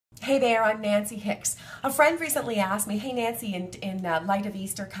Hey there, I'm Nancy Hicks. A friend recently asked me, hey Nancy, in light of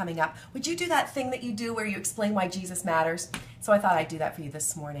Easter coming up, would you do that thing that you do where you explain why Jesus matters? So I thought I'd do that for you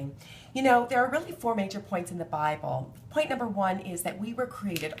this morning. You know, there are really four major points in the Bible. Point number one is that we were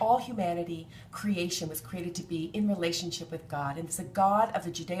created, all humanity, creation was created to be in relationship with God. And the God of the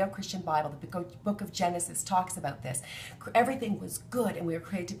Judeo-Christian Bible, the book of Genesis, talks about this. Everything was good and we were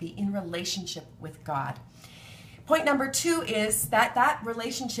created to be in relationship with God. Point number two is that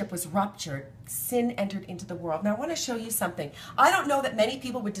relationship was ruptured. Sin entered into the world. Now I want to show you something. I don't know that many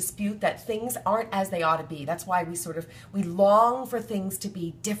people would dispute that things aren't as they ought to be. That's why we long for things to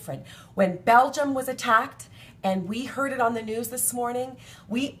be different. When Belgium was attacked and we heard it on the news this morning,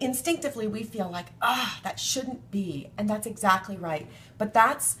 we instinctively feel like, that shouldn't be. And that's exactly right. But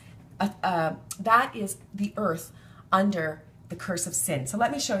that is the earth under the curse of sin. So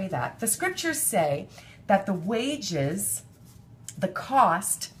let me show you that. The scriptures say that the wages, the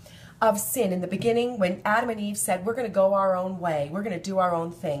cost of sin in the beginning, when Adam and Eve said, we're going to go our own way, we're going to do our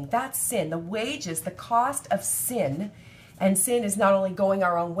own thing, that's sin. The wages, the cost of sin, and sin is not only going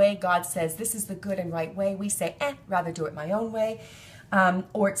our own way. God says, this is the good and right way. We say, rather do it my own way.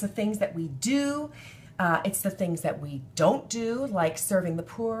 Or it's the things that we do. It's the things that we don't do, like serving the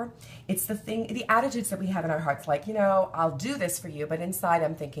poor. It's the attitudes that we have in our hearts, like, you know, I'll do this for you, but inside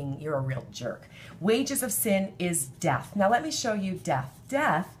I'm thinking you're a real jerk. Wages of sin is death. Now let me show you death.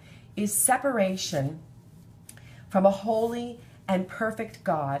 Death is separation from a holy and perfect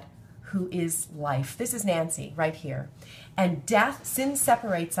God who is life. This is Nancy right here. And death, sin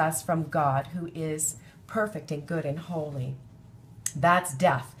separates us from God who is perfect and good and holy. That's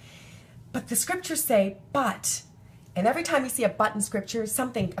death. But the scriptures say, but, and every time you see a but in scripture,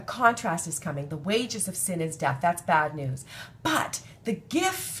 a contrast is coming. The wages of sin is death. That's bad news. But the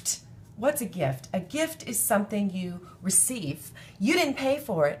gift, what's a gift? A gift is something you receive. You didn't pay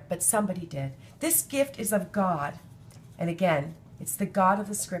for it, but somebody did. This gift is of God. And again, it's the God of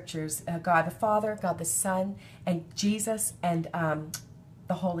the scriptures, God the Father, God the Son, and Jesus, and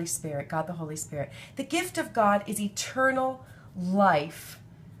the Holy Spirit, God the Holy Spirit. The gift of God is eternal life.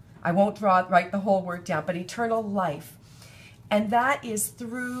 I won't write the whole word down, but eternal life. And that is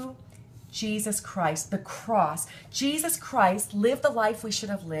through Jesus Christ, the cross. Jesus Christ lived the life we should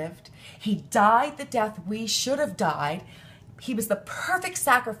have lived. He died the death we should have died. He was the perfect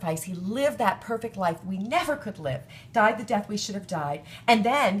sacrifice. He lived that perfect life we never could live. Died the death we should have died. And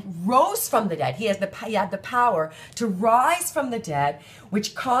then rose from the dead. He had the power to rise from the dead,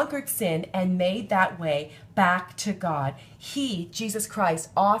 which conquered sin and made that way back to God. He, Jesus Christ,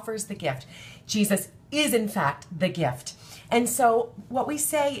 offers the gift. Jesus is, in fact, the gift. And so what we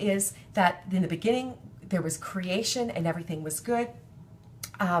say is that in the beginning, there was creation and everything was good.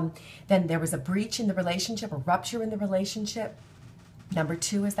 Then there was a breach in the relationship, a rupture in the relationship. Number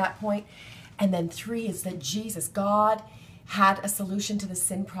two is that point. And then three is that Jesus, God, had a solution to the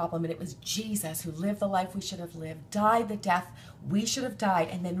sin problem, and it was Jesus who lived the life we should have lived, died the death we should have died,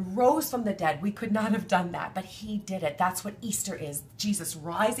 and then rose from the dead. We could not have done that, but he did it. That's what Easter is, Jesus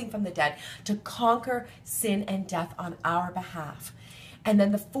rising from the dead to conquer sin and death on our behalf. And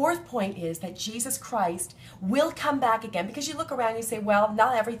then the fourth point is that Jesus Christ will come back again, because you look around and you say, well,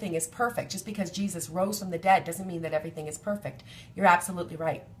 not everything is perfect. Just because Jesus rose from the dead doesn't mean that everything is perfect. You're absolutely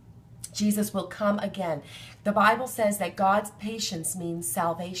right. Jesus will come again. The Bible says that God's patience means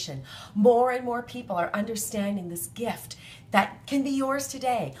salvation. More and more people are understanding this gift that can be yours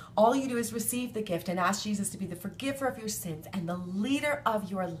today. All you do is receive the gift and ask Jesus to be the forgiver of your sins and the leader of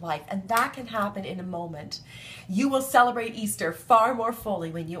your life. And that can happen in a moment. You will celebrate Easter far more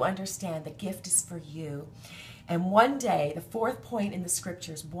fully when you understand the gift is for you. And one day, the fourth point in the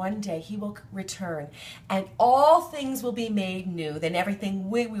scriptures, one day he will return and all things will be made new. Then everything,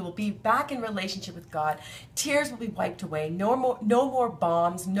 we will be back in relationship with God. Tears will be wiped away. No more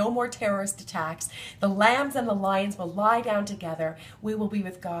bombs, no more terrorist attacks. The lambs and the lions will lie down together. We will be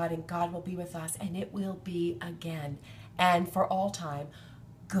with God and God will be with us, and it will be again and for all time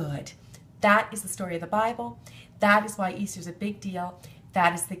good. That is the story of the Bible. That is why Easter is a big deal.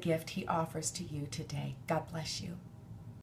 That is the gift he offers to you today. God bless you.